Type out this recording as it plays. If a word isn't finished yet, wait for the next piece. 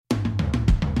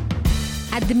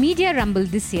At the Media Rumble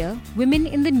this year, women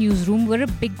in the newsroom were a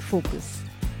big focus.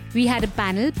 We had a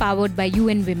panel powered by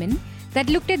UN Women that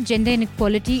looked at gender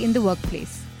inequality in the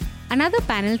workplace. Another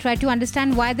panel tried to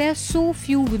understand why there are so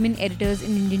few women editors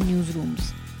in Indian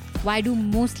newsrooms. Why do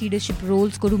most leadership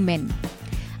roles go to men?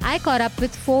 I caught up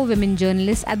with 4 women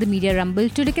journalists at the Media Rumble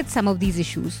to look at some of these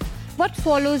issues. What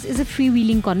follows is a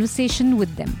freewheeling conversation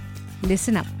with them.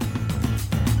 Listen up.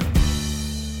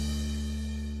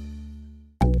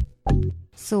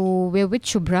 So we're with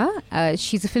Shubhra.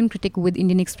 She's a film critic with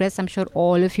Indian Express. I'm sure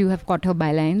all of you have caught her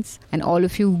bylines and all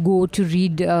of you go to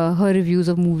read her reviews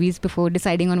of movies before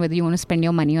deciding on whether you want to spend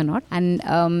your money or not. And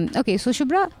okay, so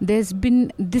Shubhra, there's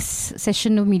been this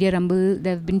session of Media Rumble.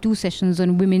 There have been 2 sessions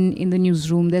on women in the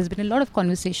newsroom. There's been a lot of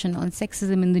conversation on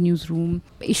sexism in the newsroom,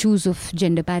 issues of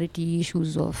gender parity,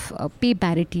 issues of pay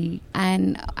parity.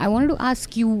 And I wanted to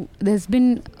ask you, there's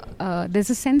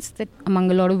a sense that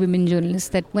among a lot of women journalists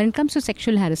that when it comes to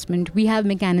sexual harassment, we have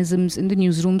mechanisms in the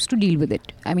newsrooms to deal with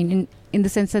it. I mean, in the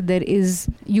sense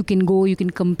that you can go, you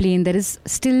can complain. There is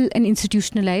still an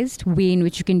institutionalized way in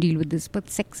which you can deal with this. But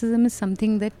sexism is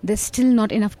something that there's still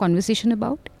not enough conversation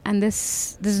about. And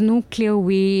there's no clear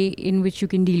way in which you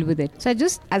can deal with it. So I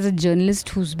just, as a journalist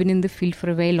who's been in the field for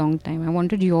a very long time, I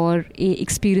wanted your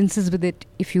experiences with it,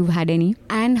 if you've had any.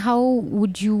 And how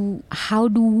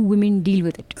do women deal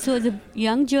with it? So as a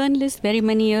young journalist very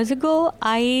many years ago,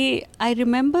 I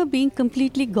remember being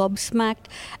completely gobsmacked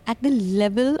at the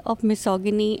level of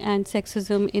misogyny and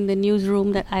sexism in the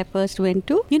newsroom that I first went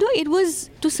to. You know, it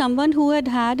was to someone who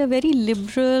had a very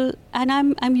liberal, and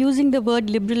I'm using the word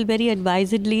liberal very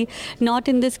advisedly, not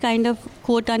in this kind of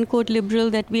quote-unquote liberal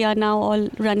that we are now all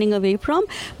running away from,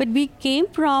 but we came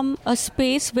from a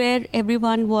space where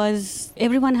everyone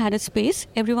had a space,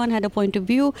 everyone had a point of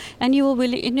view, and you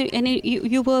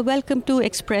were welcome to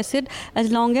express it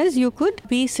as long as you could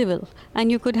be civil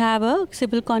and you could have a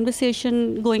civil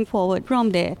conversation going forward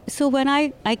from there. So when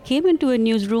I came into a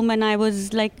newsroom, and I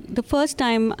was like, the first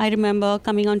time I remember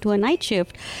coming onto a night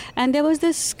shift, and there was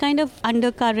this kind of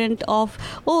undercurrent of,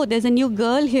 oh, there's a new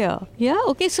girl here. Yeah,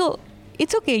 okay, so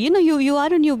it's okay, you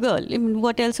are a new girl. I mean,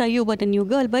 what else are you but a new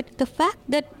girl? But the fact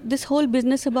that this whole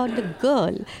business about the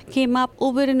girl came up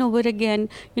over and over again,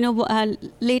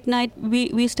 late night,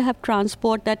 we used to have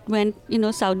transport that went,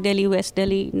 South Delhi, West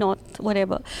Delhi, North,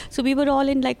 whatever. So we were all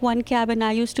in like one cab, and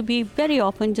I used to be very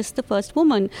often just the first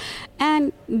woman.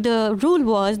 And the rule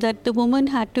was that the woman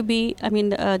had to be,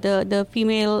 the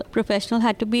female professional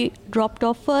had to be dropped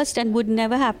off first and would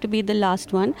never have to be the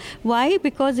last one. Why?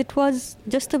 Because it was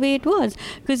just the way it was.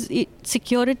 Because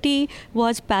security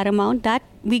was paramount, that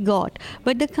we got.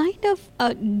 But the kind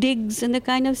of digs and the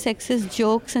kind of sexist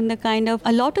jokes and the kind of,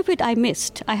 a lot of it I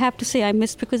missed. I have to say I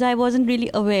missed because I wasn't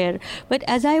really aware. But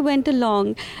as I went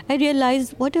along, I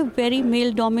realized what a very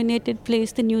male-dominated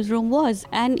place the newsroom was.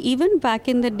 And even back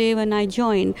in the day when I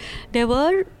joined, there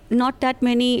were not that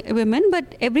many women,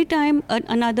 but every time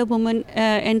another woman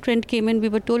entrant came in, we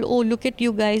were told, oh, look at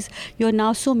you guys, you're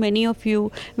now so many of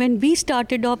you. When we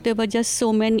started off, there were just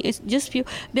so many, it's just few.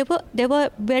 There were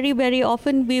very, very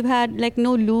often we've had like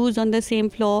no loos on the same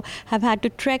floor, have had to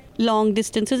trek long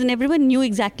distances, and everyone knew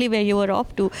exactly where you were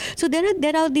off to. So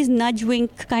there are these nudge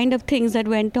wink kind of things that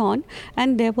went on,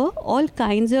 and there were all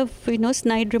kinds of,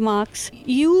 snide remarks.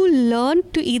 You learn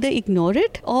to either ignore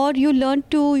it, or you learn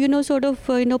to,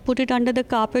 put it under the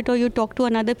carpet, or you talk to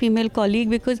another female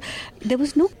colleague, because there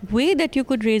was no way that you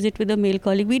could raise it with a male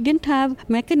colleague. We didn't have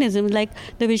mechanisms like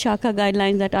the Vishakha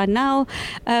guidelines that are now.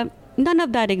 None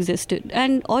of that existed.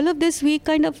 And all of this we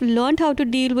kind of learned how to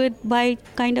deal with by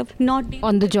kind of not...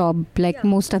 on the job, like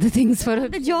most other things for...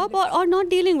 the job, or not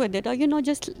dealing with it, or,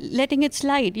 just letting it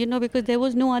slide, because there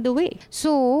was no other way.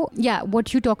 So, yeah,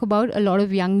 what you talk about, a lot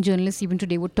of young journalists even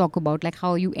today would talk about, like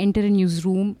how you enter a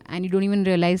newsroom and you don't even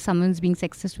realize someone's being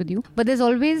sexist with you. But there's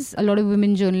always a lot of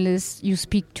women journalists you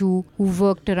speak to who've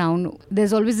worked around.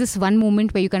 There's always this one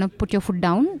moment where you kind of put your foot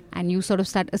down and you sort of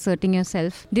start asserting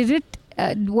yourself.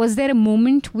 Was there a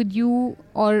moment with you,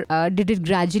 or did it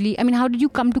gradually? I mean, how did you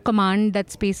come to command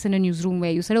that space in a newsroom where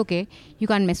you said, okay, you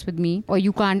can't mess with me, or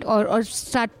you can't, or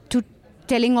start to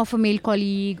telling off a male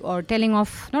colleague, or telling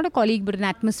off, not a colleague, but an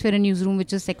atmosphere in a newsroom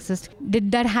which is sexist?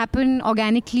 Did that happen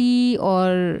organically,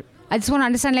 or I just want to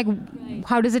understand, like,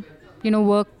 how does it,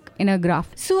 work in a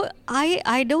graph? So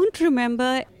I don't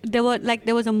remember there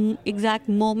was a exact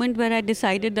moment where I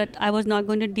decided that I was not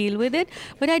going to deal with it,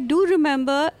 but I do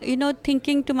remember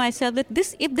thinking to myself that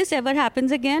if this ever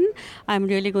happens again, I'm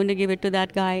really going to give it to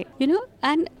that guy,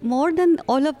 and more than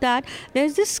all of that,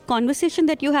 there's this conversation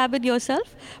that you have with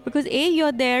yourself, because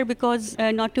you're there because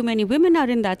not too many women are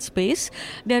in that space,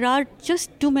 there are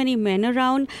just too many men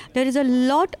around, there is a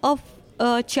lot of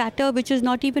chatter which is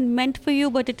not even meant for you,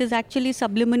 but it is actually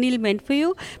subliminally meant for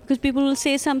you, because people will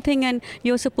say something and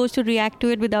you're supposed to react to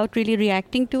it without really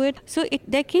reacting to it. So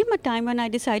there came a time when I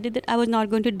decided that I was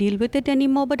not going to deal with it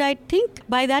anymore, but I think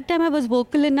by that time I was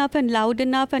vocal enough and loud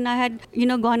enough, and I had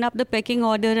gone up the pecking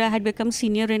order, I had become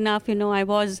senior enough, I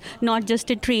was not just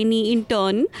a trainee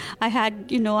intern, I had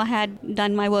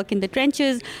done my work in the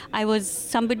trenches, I was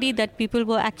somebody that people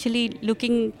were actually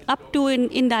looking up to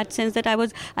in that sense, that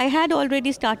I had already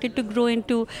started to grow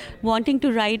into wanting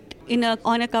to write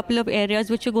on a couple of areas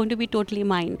which are going to be totally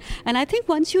mine. And I think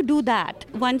once you do that,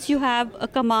 once you have a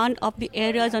command of the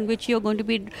areas on which you're going to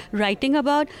be writing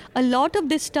about, a lot of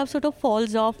this stuff sort of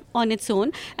falls off on its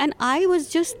own. And I was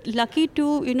just lucky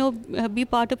to be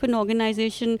part of an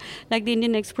organization like the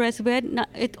Indian Express, where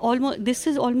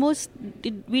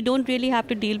we don't really have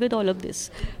to deal with all of this.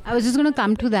 I was just going to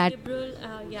come to that.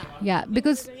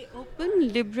 Because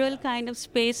open, liberal kind of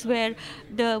space where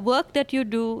the work that you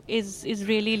do is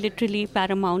really literally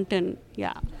paramount. And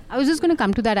I was just going to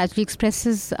come to that. Actually, Express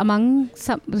is among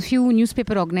a few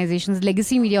newspaper organizations,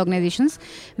 legacy media organizations,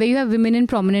 where you have women in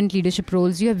prominent leadership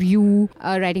roles. You have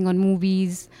writing on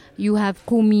movies. You have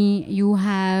Komi. You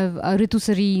have Ritu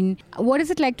Sareen. What is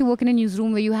it like to work in a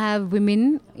newsroom where you have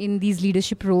women in these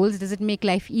leadership roles? Does it make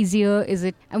life easier?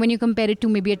 And when you compare it to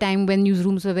maybe a time when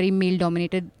newsrooms were very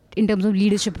male-dominated in terms of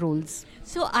leadership roles?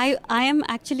 So I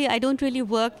don't really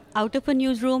work out of a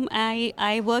newsroom.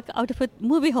 I work out of a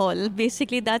movie hall.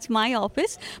 Basically, that's my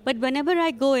office. But whenever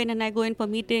I go in, and I go in for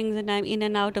meetings, and I'm in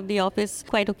and out of the office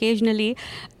quite occasionally,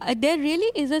 there really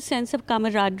is a sense of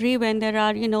camaraderie when there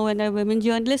are women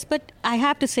journalists. But I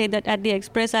have to say that at the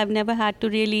Express, I've never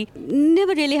really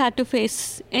had to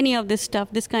face any of this stuff,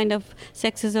 this kind of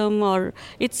sexism, or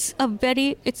it's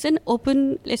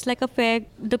like a fair,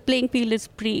 the playing field is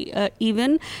pretty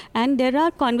even, and there are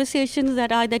conversations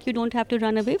that you don't have to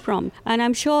run away from. And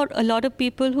I'm sure a lot of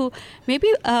people who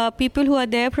are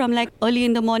there from like early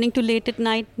in the morning to late at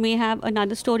night may have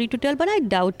another story to tell, but I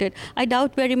doubt it. I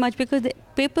doubt very much, because the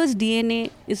paper's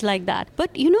DNA is like that.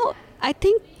 But I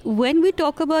think when we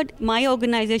talk about my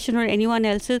organization or anyone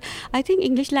else's, I think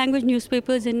English language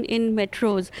newspapers in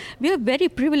metros, we are very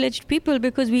privileged people,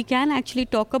 because we can actually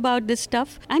talk about this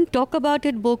stuff and talk about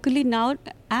it vocally now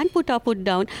and put our foot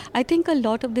down. I think a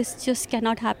lot of this just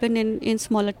cannot happen in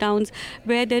smaller towns,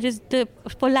 where there is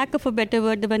for lack of a better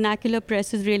word, the vernacular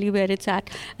press is really where it's at.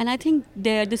 And I think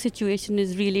there the situation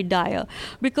is really dire,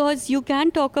 because you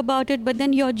can talk about it, but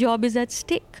then your job is at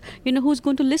stake. Who's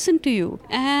going to listen to you?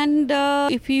 And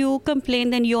if you complain,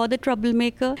 then you're the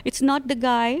troublemaker. It's not the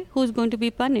guy who's going to be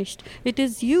punished. It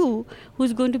is you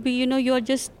who's going to be, you're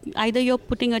just, either you're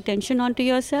putting attention onto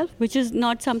yourself, which is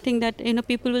not something that,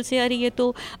 people will say, "Arey, ye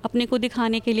to apne ko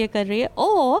dikhane ke liye kar rahi hai,"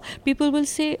 or people will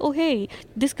say, "Oh, hey,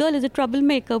 this girl is a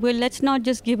troublemaker. Well, let's not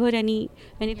just give her anything."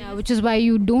 Yeah, which is why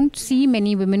you don't see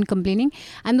many women complaining.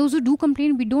 And those who do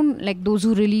complain, we don't, like those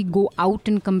who really go out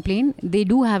and complain, they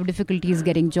do have difficulties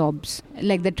getting jobs,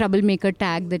 like the troublemaker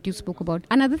tag that you spoke about.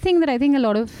 Another thing that I think a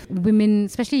lot of women,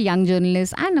 especially young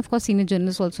journalists and of course senior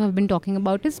journalists also have been talking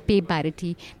about is pay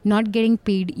parity, not getting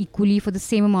paid equally for the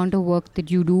same amount of work that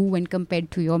you do when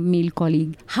compared to your male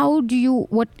colleague.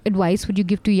 What advice would you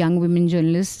give to young women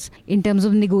journalists in terms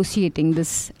of negotiating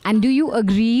this? And do you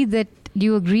agree that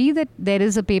there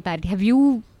is a pay parity? Have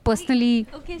you personally?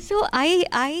 Okay, so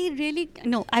I really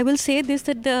no. I will say this,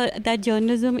 that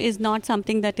journalism is not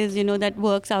something that is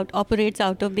that operates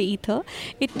out of the ether.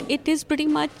 It is pretty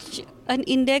much an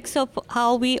index of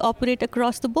how we operate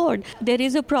across the board. There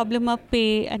is a problem of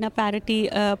pay and a parity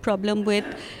problem with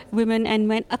women and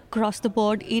men across the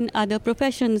board in other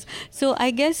professions. So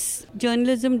I guess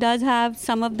journalism does have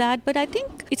some of that, but I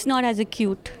think it's not as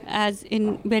acute as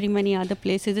in very many other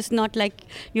places. It's not like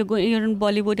you're in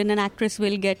Bollywood and an actress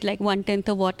will get like 1/10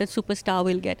 of what a superstar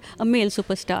will get, a male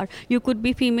superstar. You could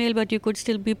be female, but you could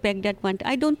still be pegged at one.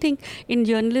 I don't think in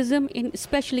journalism,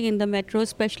 especially in the metro,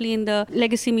 especially in the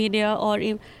legacy media,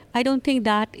 I don't think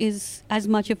that is as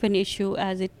much of an issue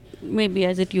as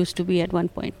it used to be at one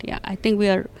point. Yeah, I think we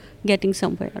are getting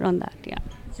somewhere on that. Yeah.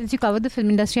 Since you covered the film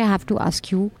industry, I have to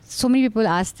ask you. So many people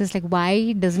ask this, like,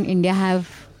 why doesn't India have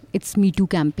its Me Too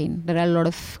campaign? There are a lot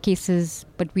of cases,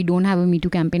 but we don't have a Me Too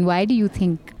campaign. Why do you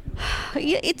think?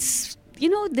 Yeah, it's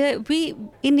we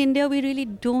in India we really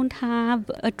don't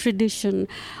have a tradition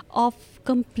of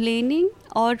complaining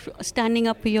or standing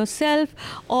up for yourself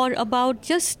or about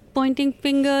just pointing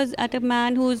fingers at a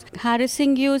man who's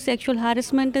harassing you. Sexual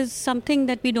harassment is something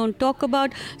that we don't talk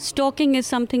about. Stalking is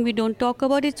something we don't talk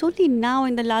about. It's only now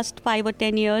in the last 5 or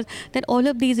 10 years that all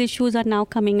of these issues are now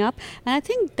coming up. And I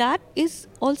think that is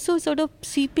also sort of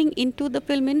seeping into the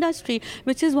film industry,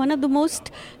 which is one of the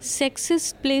most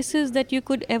sexist places that you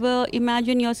could ever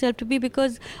imagine yourself to be,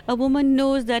 because a woman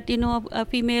knows that, a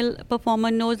female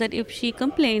performer knows that if she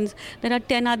complains, there are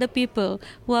 10 other people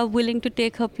who are willing to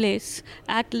take her place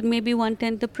at maybe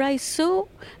 1/10 the price. So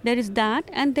there is that,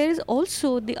 and there is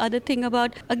also the other thing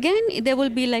about, again, there will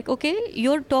be like, okay,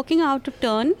 you're talking out of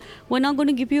turn, we're not going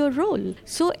to give you a role.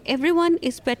 So everyone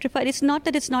is petrified. It's not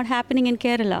that it's not happening in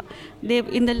Kerala.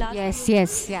 They've in the last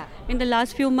in the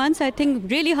last few months, I think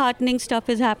really heartening stuff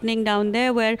is happening down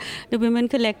there, where the Women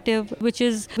Collective, which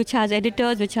has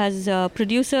editors, which has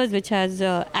producers, which has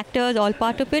actors, all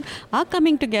part of it, are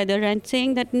coming together and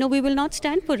saying that no, we will not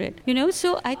stand for it.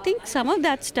 So I think some of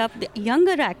that stuff, the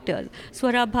younger actors,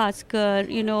 Swara Bhaskar,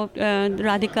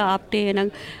 Radhika Apte,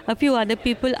 and a few other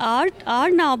people are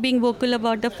now being vocal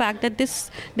about the fact that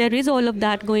there is all of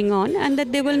that going on, and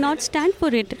that they will not stand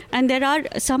for it. And there are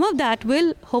some of that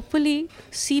will hopefully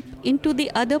seep into the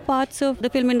other parts of the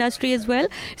film industry as well.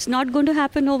 It's not going to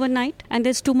happen overnight, and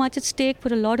there's too much at stake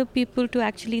for a lot of people to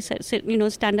actually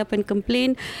stand up and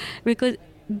complain, because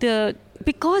the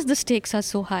stakes are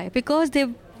so high, because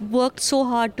they've worked so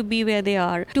hard to be where they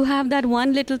are, to have that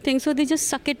one little thing, so they just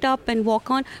suck it up and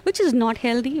walk on, which is not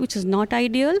healthy, which is not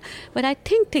ideal. But I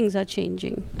think things are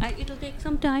changing. It'll take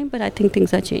some time, but I think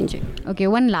things are changing. Okay,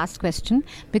 one last question.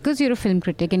 Because you're a film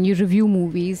critic and you review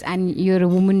movies and you're a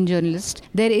woman journalist,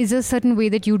 there is a certain way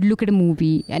that you'd look at a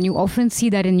movie, and you often see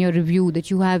that in your review,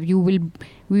 that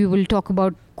we will talk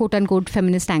about quote-unquote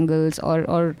feminist angles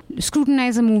or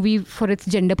scrutinize a movie for its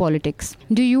gender politics.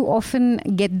 Do you often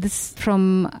get this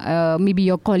from maybe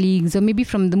your colleagues, or maybe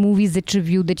from the movies that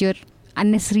review, that you're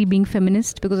unnecessarily being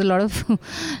feminist? Because a lot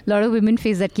of women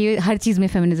face that कि हर चीज़ में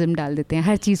feminism डाल देते हैं,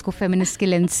 हर चीज़ को feminist के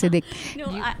lens से देख. No,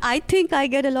 I think I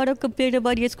get a lot of complaint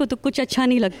about ये इसको तो कुछ अच्छा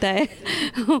नहीं लगता है.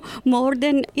 More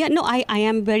than I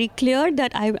am very clear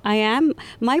that I am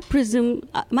my prisms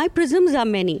are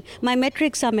many, my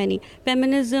metrics are many.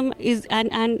 Feminism is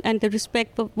and the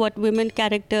respect for what women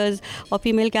characters or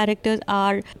female characters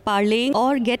are parlaying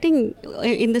or getting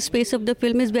in the space of the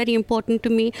film is very important to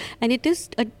me, and it is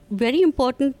a very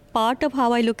important part of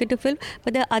how I look at a film,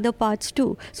 but there are other parts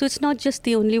too. So it's not just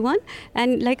the only one.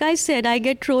 And like I said, I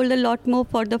get trolled a lot more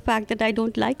for the fact that I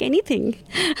don't like anything.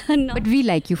 But we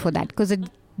like you for that, because it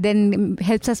then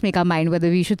helps us make our mind whether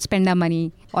we should spend our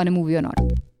money on a movie or not.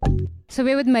 So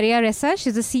we're with Maria Ressa.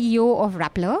 She's the CEO of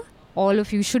Rappler. All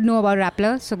of you should know about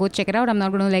Rappler, so go check it out. I'm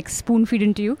not going to spoon feed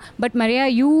into you. But Maria,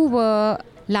 you were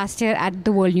last year at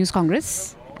the World News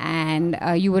Congress, and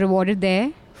you were awarded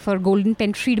there for Golden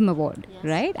Pen Freedom Award, yes.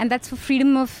 Right? And that's for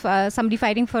freedom of somebody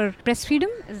fighting for press freedom?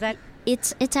 Is that?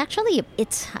 It's actually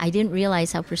I didn't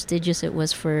realize how prestigious it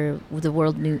was for the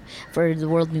World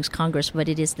News Congress, but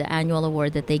it is the annual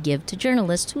award that they give to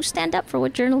journalists who stand up for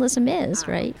what journalism is,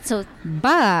 right? So,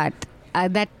 but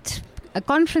that a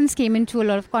conference came into a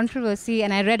lot of controversy,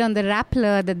 and I read on the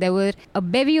Rappler that there were a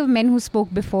bevy of men who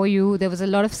spoke before you. There was a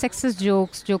lot of sexist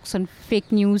jokes on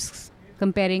fake news,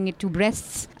 comparing it to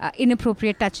breasts,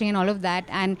 inappropriate touching and all of that.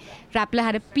 And Rappler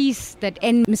had a piece that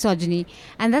end misogyny.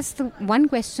 And that's the one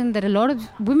question that a lot of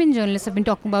women journalists have been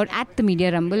talking about at the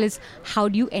Media Rumble is, how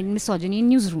do you end misogyny in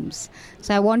newsrooms?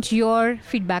 So I want your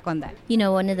feedback on that.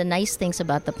 One of the nice things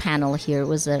about the panel here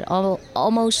was that all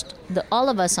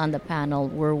of us on the panel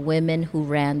were women who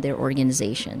ran their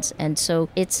organizations. And so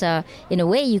it's, in a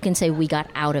way, you can say we got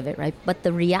out of it, right? But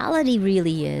the reality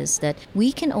really is that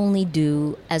we can only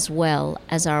do as well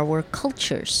as our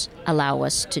cultures allow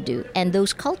us to do. And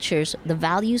those cultures, the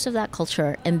values of that culture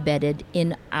are embedded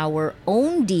in our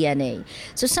own DNA.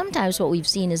 So sometimes what we've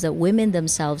seen is that women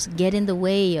themselves get in the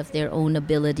way of their own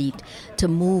ability to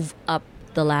move up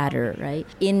the ladder, right?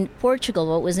 In Portugal,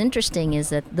 what was interesting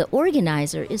is that the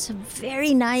organizer is a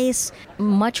very nice,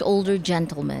 much older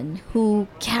gentleman who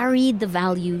carried the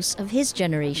values of his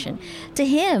generation. To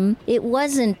him, it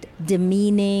wasn't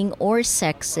demeaning or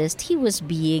sexist. He was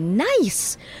being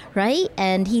nice, right?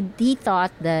 And he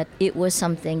thought that it was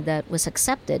something that was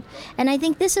accepted. And I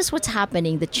think this is what's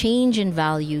happening, the change in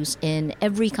values in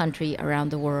every country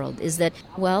around the world, is that,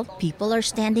 well, people are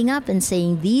standing up and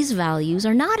saying these values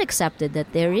are not accepted, that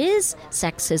there is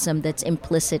sexism that's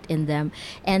implicit in them,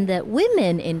 and that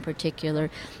women in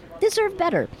particular deserve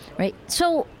better, right?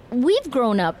 So we've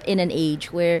grown up in an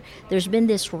age where there's been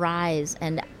this rise,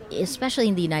 and especially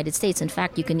in the United States. In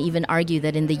fact, you can even argue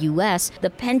that in the US, the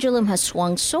pendulum has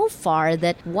swung so far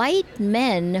that white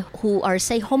men who are,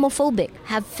 say, homophobic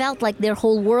have felt like their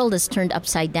whole world is turned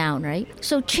upside down, right?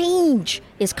 So change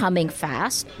is coming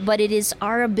fast, but it is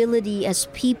our ability as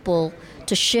people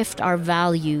to shift our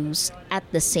values at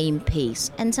the same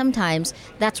pace. And sometimes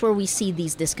that's where we see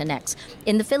these disconnects.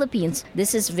 In the Philippines,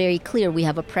 this is very clear. We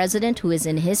have a president who is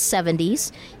in his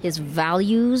 70s. His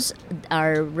values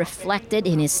are reflected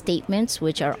in his statements,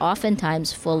 which are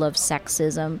oftentimes full of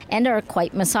sexism and are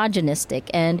quite misogynistic.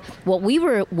 And what we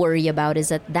were worried about is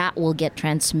that that will get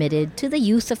transmitted to the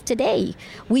youth of today.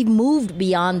 We've moved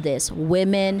beyond this.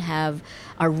 Women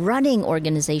are running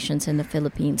organizations in the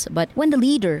Philippines. But when the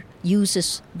leader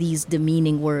uses these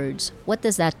demeaning words, what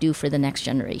does that do for the next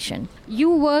generation?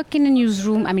 You work in a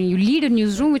newsroom, you lead a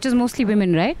newsroom, which is mostly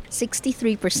women, right?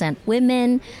 63%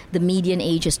 women. The median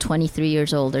age is 23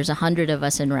 years old. There's 100 of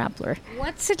us in Rappler.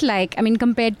 What's it like,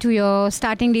 compared to your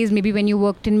starting days, maybe when you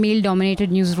worked in male-dominated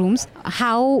newsrooms?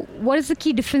 What is the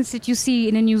key difference that you see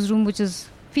in a newsroom which is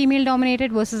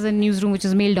female-dominated versus a newsroom which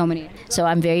is male-dominated? So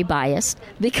I'm very biased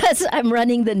because I'm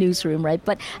running the newsroom, right?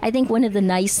 But I think one of the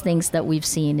nice things that we've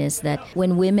seen is that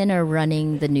when women are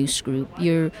running the news group,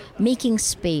 you're making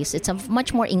space. It's a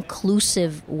much more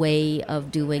inclusive way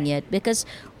of doing it because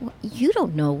you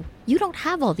don't know. You don't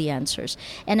have all the answers.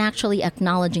 And actually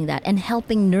acknowledging that and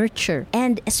helping nurture.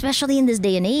 And especially in this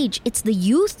day and age, it's the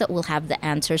youth that will have the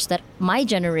answers that my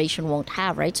generation won't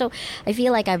have, right? So I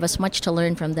feel like I have as much to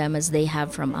learn from them as they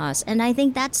have from us. And I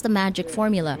think that's the magic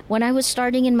formula. When I was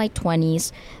starting in my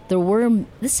 20s, the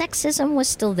sexism was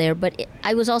still there, but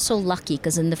I was also lucky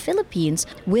because in the Philippines,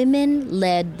 women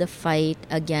led the fight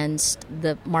against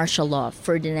the martial law,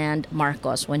 Ferdinand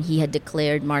Marcos, when he had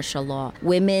declared martial law.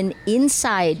 Women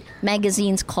inside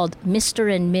magazines called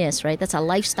Mr. and Miss, right? That's a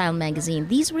lifestyle magazine.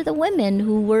 These were the women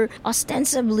who were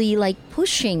ostensibly like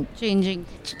pushing. Changing.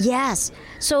 Yes.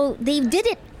 So they did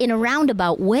it in a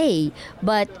roundabout way,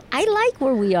 but I like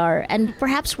where we are, and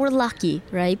perhaps we're lucky,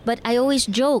 right? But I always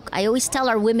joke, I always tell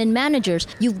our women managers,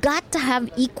 you've got to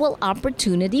have equal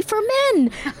opportunity for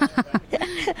men.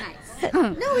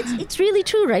 No, it's really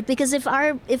true, right? Because if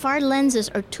our lenses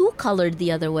are too colored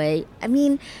the other way,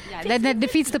 that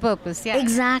defeats the purpose. Yeah,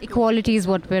 exactly. Equality is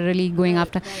what we're really going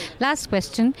after. Last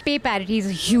question: pay parity is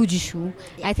a huge issue.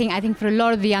 I think for a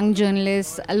lot of the young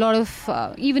journalists, a lot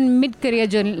of even mid-career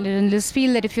journalists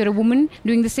feel that if you're a woman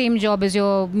doing the same job as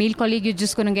your male colleague, you're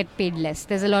just going to get paid less.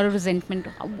 There's a lot of resentment.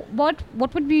 What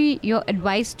would be your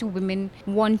advice to women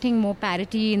wanting more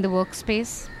parity in the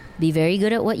workspace? Be very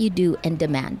good at what you do and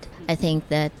demand. I think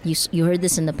that you heard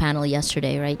this in the panel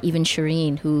yesterday, right? Even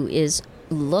Shireen, who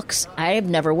looks, I've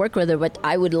never worked with her, but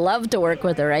I would love to work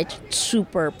with her, right?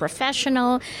 Super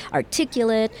professional,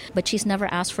 articulate, but she's never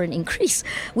asked for an increase,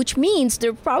 which means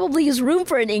there probably is room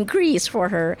for an increase for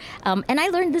her. And I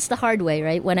learned this the hard way,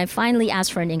 right? When I finally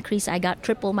asked for an increase, I got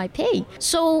triple my pay.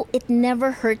 So it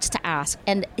never hurts to ask.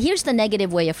 And here's the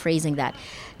negative way of phrasing that.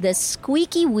 The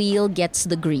squeaky wheel gets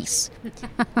the grease.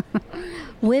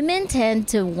 Women tend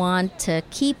to want to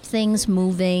keep things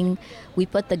moving. We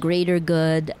put the greater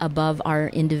good above our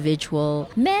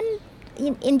individual. Men,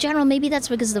 in general, maybe that's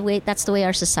because that's the way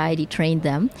our society trained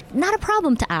them. Not a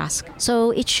problem to ask.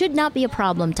 So it should not be a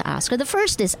problem to ask. Or the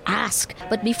first is ask.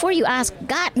 But before you ask,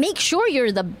 God, make sure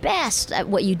you're the best at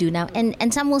what you do now.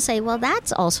 And some will say, well,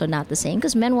 that's also not the same,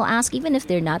 because men will ask even if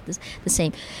they're not the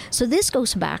same. So this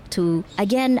goes back to,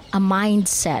 again, a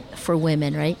mindset for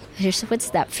women, right?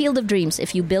 What's that? Field of dreams.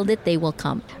 If you build it, they will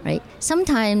come, right?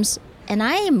 Sometimes, and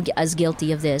I am as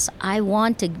guilty of this, I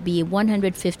want to be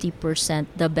 150%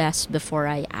 the best before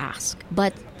I ask.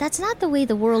 But that's not the way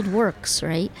the world works,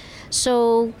 right?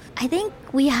 So I think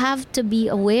we have to be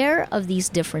aware of these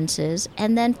differences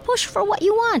and then push for what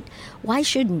you want. Why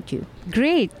shouldn't you?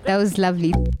 Great. That was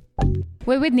lovely.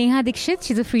 We're with Neha Dikshit.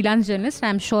 She's a freelance journalist.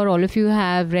 I'm sure all of you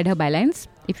have read her bylines.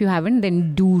 If you haven't,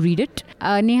 then do read it.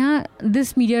 Neha,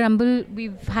 this Media Rumble,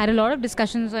 we've had a lot of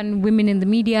discussions on women in the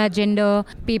media, gender,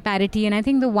 pay parity. And I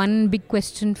think the one big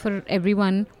question for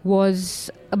everyone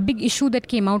was, a big issue that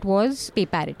came out was pay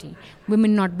parity.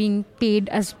 Women not being paid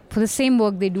for the same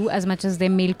work they do as much as their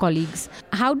male colleagues.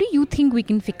 How do you think we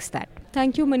can fix that?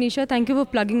 Thank you, Manisha. Thank you for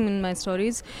plugging in my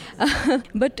stories.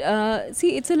 But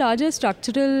see, it's a larger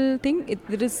structural thing.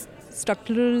 There is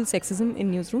structural sexism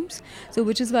in newsrooms. So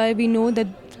which is why we know that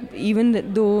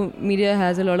even though media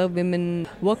has a lot of women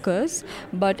workers,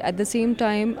 but at the same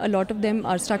time a lot of them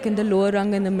are stuck in the lower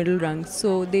rung and the middle rung.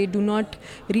 So they do not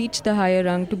reach the higher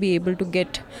rung to be able to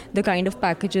get the kind of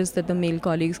packages that the male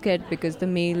colleagues get, because the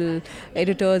male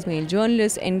editors, male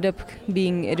journalists end up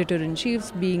being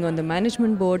editor-in-chiefs, being on the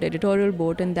management board, editorial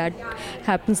board, and that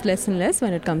happens less and less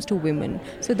when it comes to women.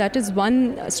 So that is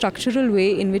one structural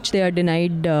way in which they are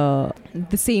denied the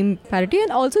same parity.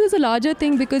 And also there's a larger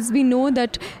thing, because we know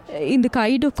that in the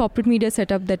kind of corporate media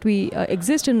setup that we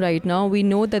exist in right now, we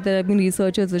know that there have been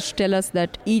researchers which tell us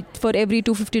that for every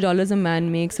 $250 a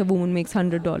man makes, a woman makes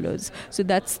 $100.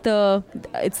 So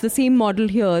it's the same model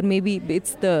here. Maybe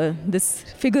this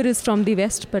figure is from the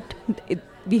West, but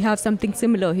we have something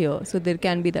similar here, so there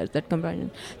can be that comparison.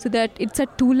 So that it's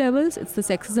at two levels. It's the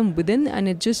sexism within, and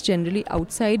it's just generally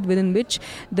outside, within which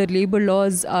the labor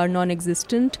laws are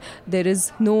non-existent. There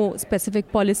is no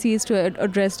specific policies to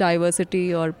address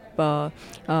diversity or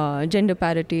gender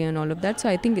parity and all of that. So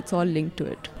I think it's all linked to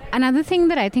it. Another thing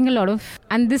that I think a lot of,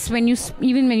 and this when you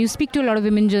speak to a lot of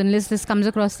women journalists, this comes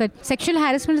across, that sexual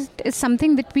harassment is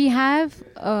something that we have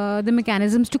the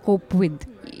mechanisms to cope with,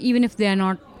 even if they are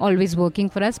not always working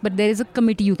for us. But there is a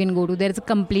committee you can go to, there is a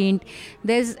complaint,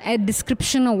 there's a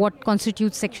description of what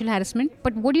constitutes sexual harassment.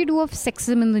 But what do you do of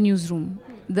sexism in the newsroom?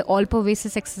 The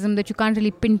all-pervasive sexism that you can't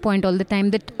really pinpoint all the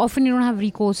time, that often you don't have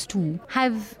recourse to.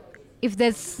 If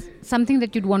there's something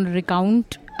that you'd want to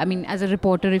recount, I mean, as a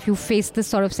reporter, if you face this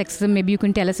sort of sexism, maybe you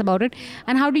can tell us about it.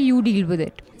 And how do you deal with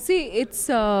it? See, it's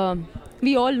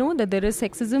we all know that there is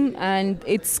sexism, and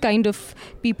it's kind of,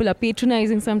 people are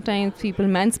patronizing sometimes, people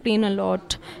mansplain a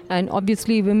lot, and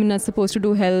obviously women are supposed to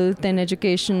do health and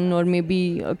education, or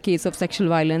maybe a case of sexual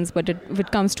violence, but if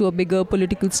it comes to a bigger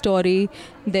political story,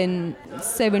 then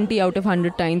 70 out of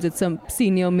 100 times it's a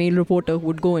senior male reporter who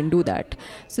would go and do that.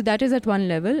 So that is at one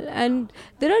level, and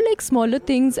there are like smaller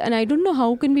things, and I don't know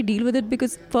how can we deal with it,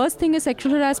 because first thing is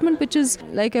sexual harassment, which is,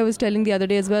 like I was telling the other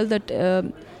day as well,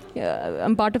 that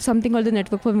I'm part of something called the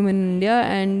Network for Women in India,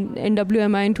 and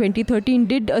NWMI in 2013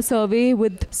 did a survey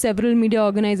with several media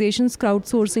organizations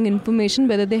crowdsourcing information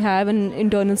whether they have an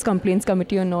internal complaints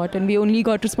committee or not, and we only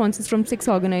got responses from 6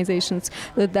 organizations.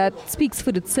 That speaks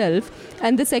for itself.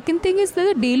 And the second thing is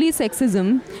the daily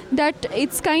sexism, that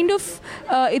it's kind of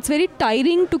it's very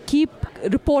tiring to keep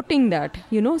reporting that,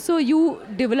 so you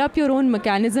develop your own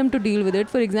mechanism to deal with it.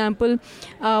 For example,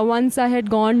 once I had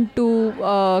gone to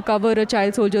cover a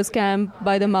child soldiers camp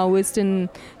by the Maoists in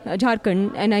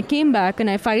Jharkhand, and I came back and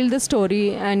I filed the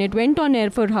story, and it went on air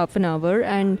for half an hour,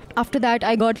 and after that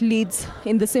I got leads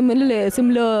in the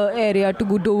similar area to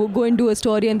go and do a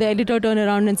story, and the editor turned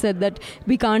around and said that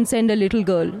we can't send a little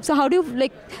girl. So how do you,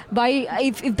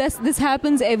 if this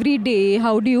happens every day,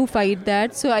 how do you fight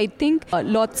that? So I think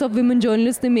lots of women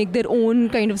journalists, they make their own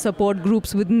kind of support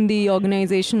groups within the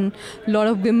organization. A lot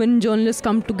of women journalists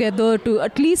come together to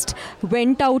at least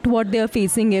vent out what they are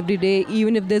facing every day,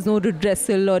 even if there's no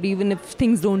redressal or even if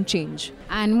things don't change.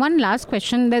 And one last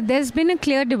question, that there's been a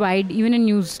clear divide even in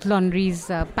News Laundry's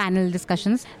panel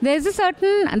discussions.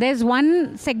 There's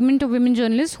one segment of women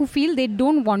journalists who feel they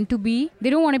don't want to be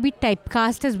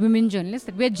typecast as women journalists,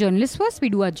 that we're journalists first, we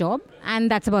do our job, and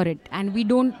that's about it, and we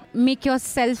don't make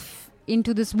yourself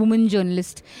into this woman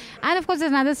journalist. And of course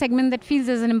there's another segment that feels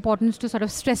there's an importance to sort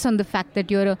of stress on the fact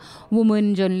that you're a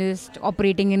woman journalist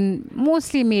operating in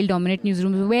mostly male dominant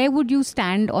newsrooms. Where would you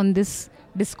stand on this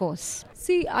discourse?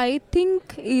 See, I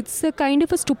think it's a kind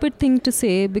of a stupid thing to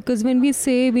say, because when we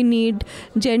say we need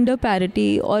gender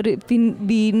parity, or if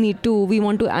we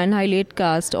want to annihilate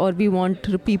caste, or we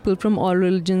want people from all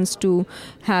religions to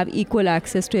have equal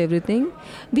access to everything,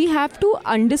 we have to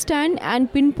understand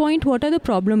and pinpoint what are the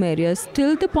problem areas.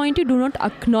 Till the point you do not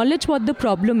acknowledge what the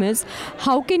problem is,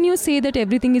 how can you say that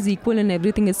everything is equal and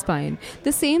everything is fine?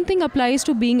 The same thing applies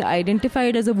to being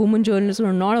identified as a woman journalist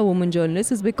or not a woman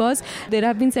journalist, is because there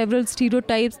have been several stereotypes.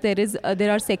 There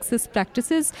are sexist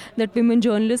practices that women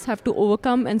journalists have to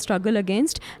overcome and struggle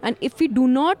against. And if we do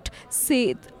not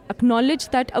acknowledge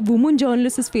that a woman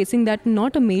journalist is facing that,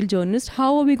 not a male journalist,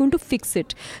 how are we going to fix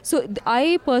it? So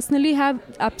I personally have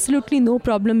absolutely no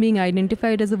problem being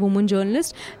identified as a woman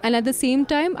journalist. And at the same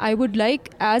time,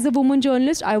 as a woman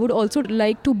journalist, I would also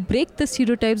like to break the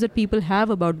stereotypes that people have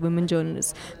about women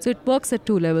journalists. So it works at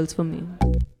two levels for me.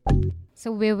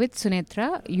 So we're with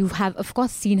Sunetra. You have, of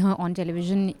course, seen her on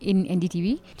television in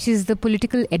NDTV. She's the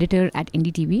political editor at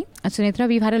NDTV. And Sunetra,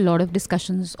 we've had a lot of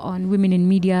discussions on women in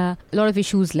media, a lot of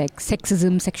issues like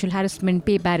sexism, sexual harassment,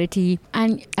 pay parity.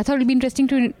 And I thought it'd be interesting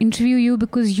to interview you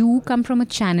because you come from a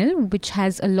channel which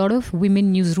has a lot of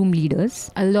women newsroom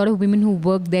leaders. A lot of women who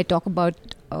work there talk about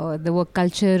the work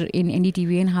culture in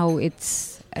NDTV and how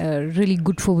it's really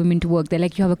good for women to work there.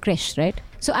 Like you have a creche, right?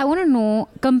 So I want to know,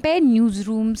 compare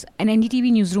newsrooms, an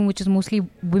NDTV newsroom which is mostly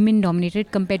women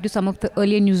dominated compared to some of the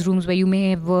earlier newsrooms where you may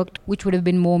have worked which would have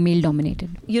been more male dominated.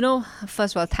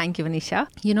 First of all, thank you, Vanisha.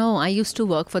 I used to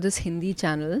work for this Hindi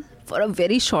channel for a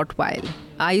very short while.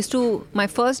 My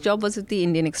first job was at the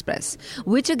Indian Express,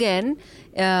 which again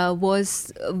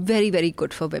was very, very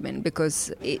good for women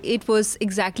because it was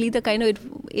exactly the kind of,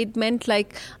 it meant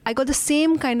like I got the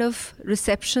same kind of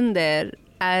reception there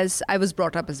as I was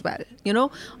brought up as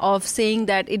well, of saying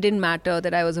that it didn't matter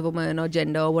that I was a woman or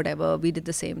gender or whatever, we did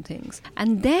the same things.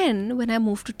 And then when I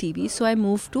moved to TV, so I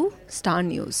moved to Star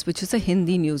News, which is a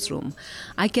Hindi newsroom.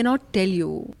 I cannot tell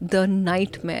you the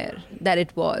nightmare that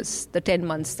it was, the 10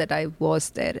 months that I was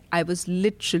there. I was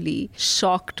literally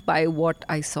shocked by what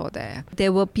I saw there.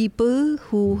 There were people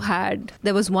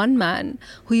there was one man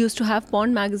who used to have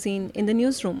porn magazine in the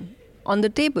newsroom on the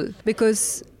table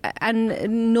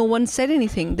and no one said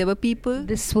anything. There were people.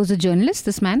 This was a journalist,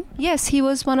 this man? Yes, he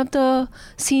was one of the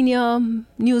senior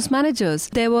news managers.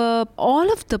 There were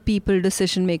all of the people,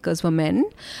 decision makers were men,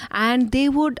 and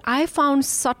I found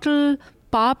subtle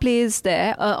power plays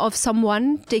there of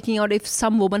someone taking out, if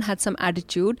some woman had some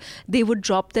attitude, they would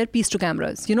drop their piece to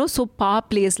cameras, so power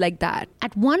plays like that.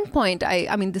 At one point,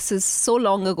 I mean, this is so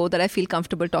long ago that I feel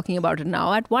comfortable talking about it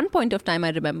now. At one point of time,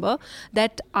 I remember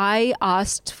that I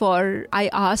asked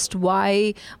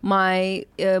why my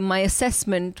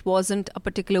assessment wasn't a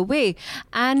particular way.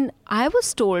 And I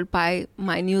was told by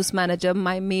my news manager,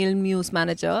 my male news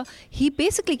manager, he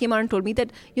basically came out and told me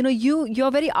that,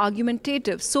 you're very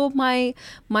argumentative. So my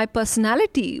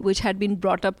personality, which had been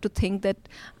brought up to think that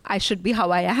I should be how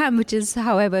I am, which is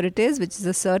however it is, which is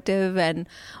assertive and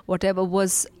whatever,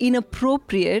 was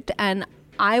inappropriate. And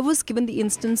I was given the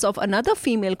instance of another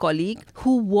female colleague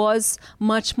who was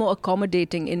much more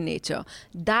accommodating in nature.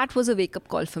 That was a wake-up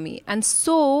call for me. And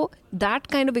so that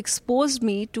kind of exposed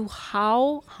me to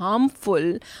how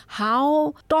harmful,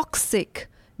 how toxic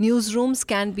newsrooms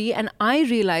can be. And I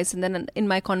realized, and then in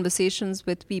my conversations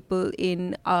with people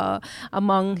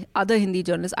among other Hindi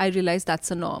journalists, I realized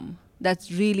that's a norm. That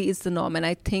really is the norm, and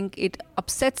I think it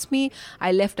upsets me.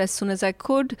 I left as soon as I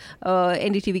could.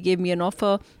 NDTV gave me an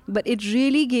offer, but it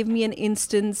really gave me an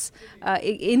insight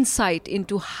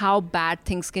into how bad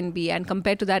things can be. And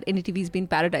compared to that, NDTV has been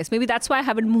paradise. Maybe that's why I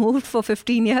haven't moved for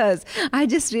 15 years. I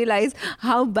just realized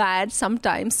how bad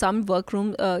sometimes some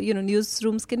workroom,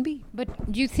 newsrooms can be.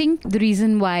 But do you think the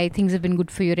reason why things have been good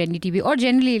for you at NDTV, or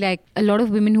generally like a lot of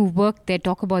women who work there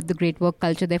talk about the great work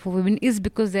culture there for women, is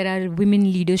because there are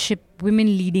women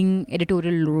leading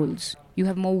editorial roles? You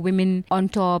have more women on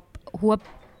top who are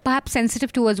perhaps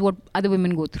sensitive towards what other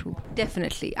women go through.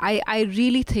 Definitely. I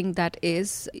really think that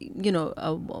is,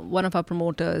 one of our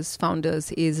promoters,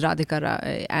 founders is Radhika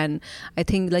Rai. And I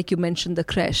think, like you mentioned, the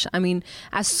creche. I mean,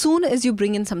 as soon as you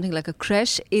bring in something like a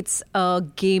creche, it's a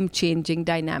game-changing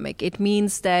dynamic. It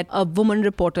means that a woman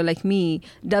reporter like me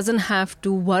doesn't have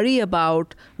to worry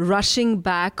about rushing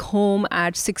back home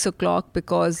at 6 o'clock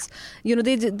because,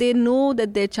 they know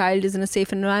that their child is in a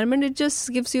safe environment. It just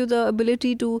gives you the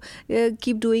ability to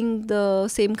keep doing the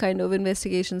same kind of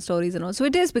investigation stories and all. So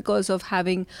it is because of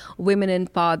having women in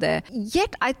power there.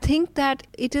 Yet I think that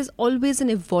it is always an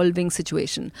evolving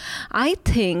situation. I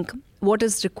think what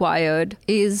is required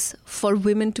is for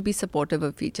women to be supportive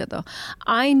of each other.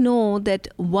 I know that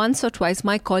once or twice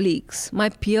my colleagues, my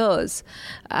peers,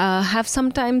 have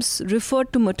sometimes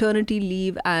referred to maternity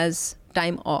leave as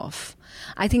time off.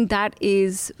 I think that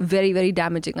is very, very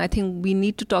damaging. I think we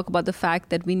need to talk about the fact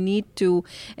that we need to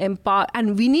empower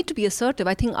and we need to be assertive.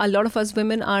 I think a lot of us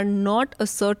women are not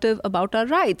assertive about our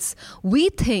rights. We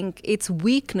think it's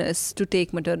weakness to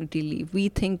take maternity leave. We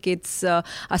think it's a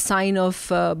sign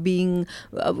of being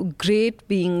great,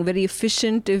 being very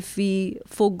efficient if we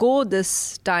forego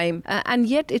this time. And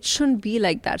yet it shouldn't be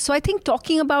like that. So I think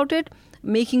talking about it,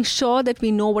 making sure that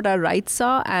we know what our rights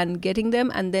are and getting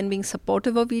them, and then being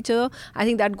supportive of each other, I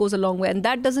think that goes a long way. And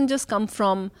that doesn't just come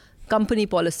from company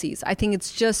policies. I think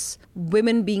it's just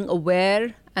women being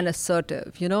aware and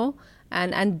assertive,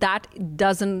 and that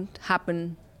doesn't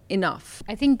happen enough.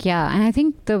 I think, yeah. And I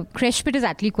think the creche bit is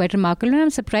actually quite remarkable. And I'm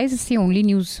surprised it's the only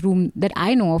newsroom that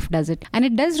I know of does it. And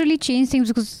it does really change things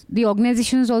because the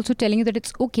organization is also telling you that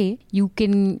it's okay. You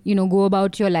can, go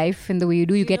about your life in the way you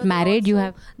do. You get married,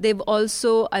 They've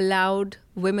also allowed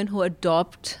women who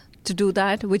adopt to do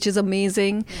that, which is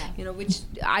amazing, which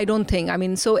I don't think.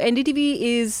 So NDTV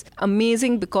is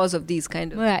amazing because of these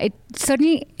kind of... Yeah, it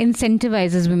certainly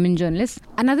incentivizes women journalists.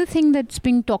 Another thing that's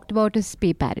being talked about is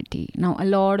pay parity. Now,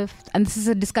 and this is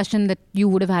a discussion that you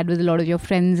would have had with a lot of your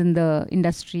friends in the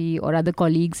industry or other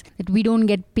colleagues, that we don't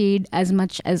get paid as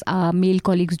much as our male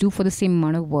colleagues do for the same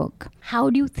amount of work. How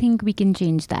do you think we can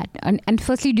change that? And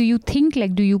firstly, do you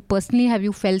personally, have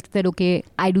you felt that, okay,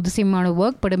 I do the same amount of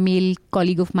work, but a male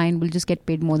colleague of mine will just get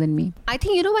paid more than me? I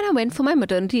think, when I went for my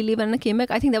maternity leave and I came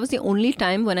back, I think that was the only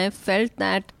time when I felt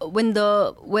that when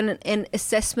an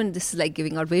assessment, this is like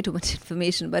giving out way too much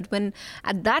information, but when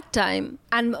at that time,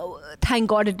 and thank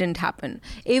God it didn't happen,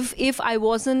 if I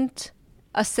wasn't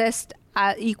assessed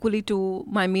equally to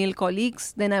my male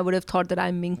colleagues, then I would have thought that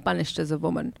I'm being punished as a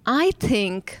woman.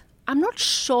 I'm not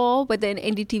sure whether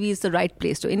NDTV is the right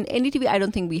place to. In NDTV, I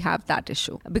don't think we have that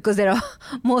issue because there are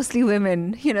mostly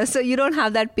women, so you don't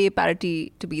have that pay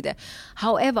parity to be there.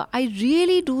 However, I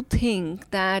really do think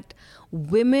that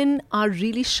women are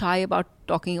really shy about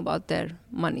talking about their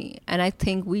money. And I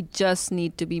think we just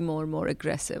need to be more and more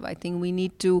aggressive. I think we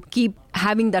need to keep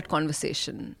having that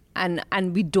conversation.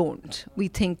 And we don't. We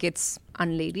think it's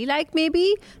unladylike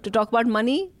maybe to talk about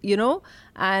money,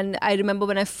 And I remember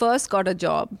when I first got a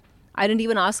job, I didn't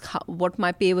even ask what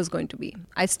my pay was going to be.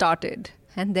 I started.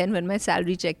 And then when my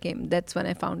salary check came, that's when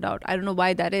I found out. I don't know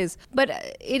why that is. But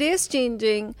it is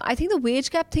changing. I think the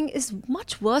wage gap thing is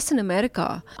much worse in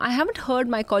America. I haven't heard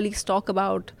my colleagues talk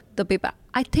about the pay gap.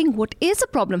 I think what is a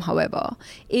problem, however,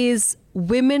 is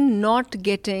women not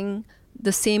getting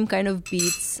the same kind of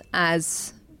beats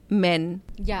as men.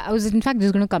 Yeah, I was in fact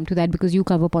just going to come to that because you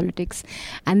cover politics,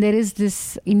 and there is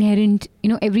this inherent,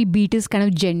 every beat is kind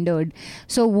of gendered.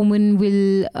 So a woman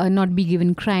will not be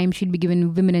given crime, she'd be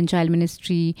given women and child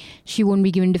ministry, she won't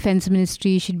be given defense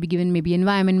ministry, she'd be given maybe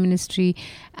environment ministry.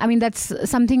 That's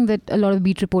something that a lot of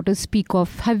beat reporters speak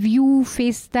of. Have you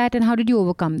faced that, and how did you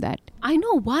overcome that? I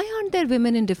know. Why aren't there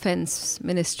women in defense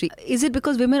ministry? Is it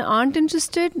because women aren't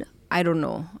interested? I don't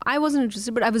know. I wasn't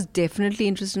interested, but I was definitely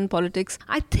interested in politics.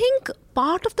 I think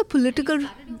part of the political... You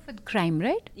started off with crime,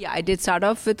 right? Yeah, I did start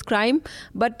off with crime,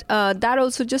 but that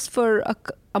also just for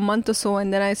a month or so,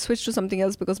 and then I switched to something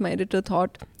else because my editor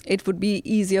thought it would be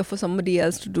easier for somebody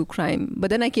else to do crime. But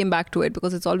then I came back to it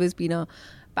because it's always been a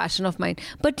passion of mine.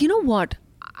 But you know what?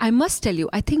 I must tell you,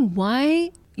 I think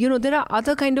why... there are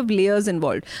other kind of layers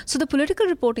involved. So the political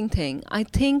reporting thing, I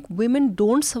think women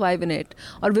don't survive in it,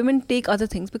 or women take other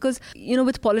things because,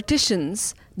 with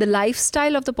politicians, the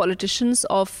lifestyle of the politicians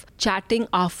of chatting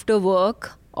after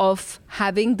work, of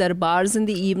having darbars in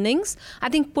the evenings, I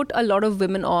think put a lot of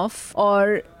women off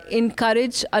or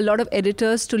encourage a lot of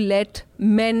editors to let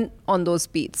men on those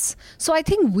beats. So I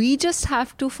think we just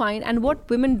have to find, and what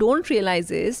women don't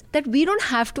realize is that we don't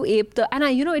have to ape and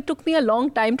it took me a long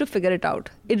time to figure it out.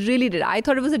 It really did. I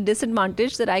thought it was a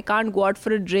disadvantage that I can't go out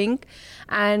for a drink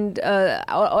and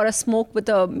or a smoke with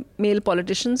male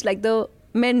politicians like the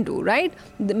men do, right?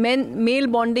 The male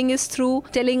bonding is through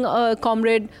telling a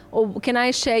comrade, oh, can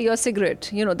I share your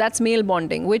cigarette? That's male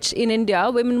bonding, which in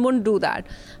India, women wouldn't do that.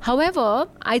 However,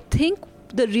 I think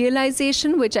the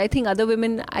realization, which I think other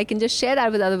women, I can just share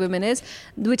that with other women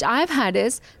which I've had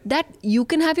is that you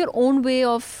can have your own way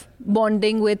of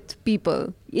bonding with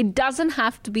people. It doesn't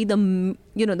have to be the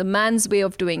man's way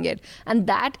of doing it. And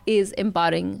that is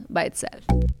empowering by itself.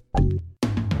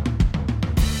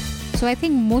 So I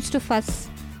think most of us,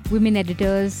 women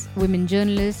editors, women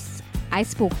journalists, I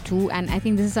spoke to, and I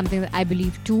think this is something that I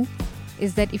believe too,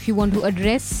 is that if you want to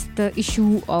address the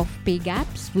issue of pay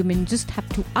gaps, women just have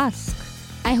to ask.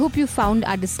 I hope you found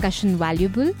our discussion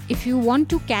valuable. If you want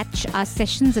to catch our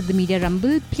sessions at the Media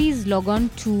Rumble, please log on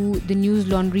to the News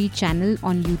Laundry channel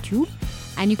on YouTube,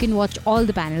 and you can watch all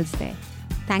the panels there.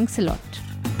 Thanks a lot.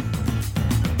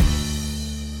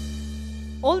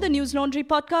 All the News Laundry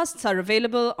podcasts are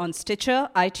available on Stitcher,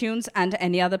 iTunes, and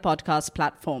any other podcast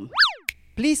platform.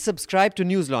 Please subscribe to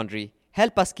News Laundry.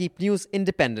 Help us keep news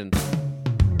independent.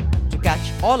 To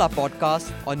catch all our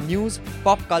podcasts on news,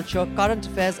 pop culture, current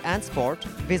affairs, and sport,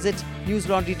 visit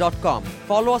newslaundry.com.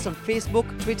 Follow us on Facebook,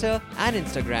 Twitter, and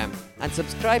Instagram, and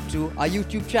subscribe to our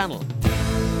YouTube channel.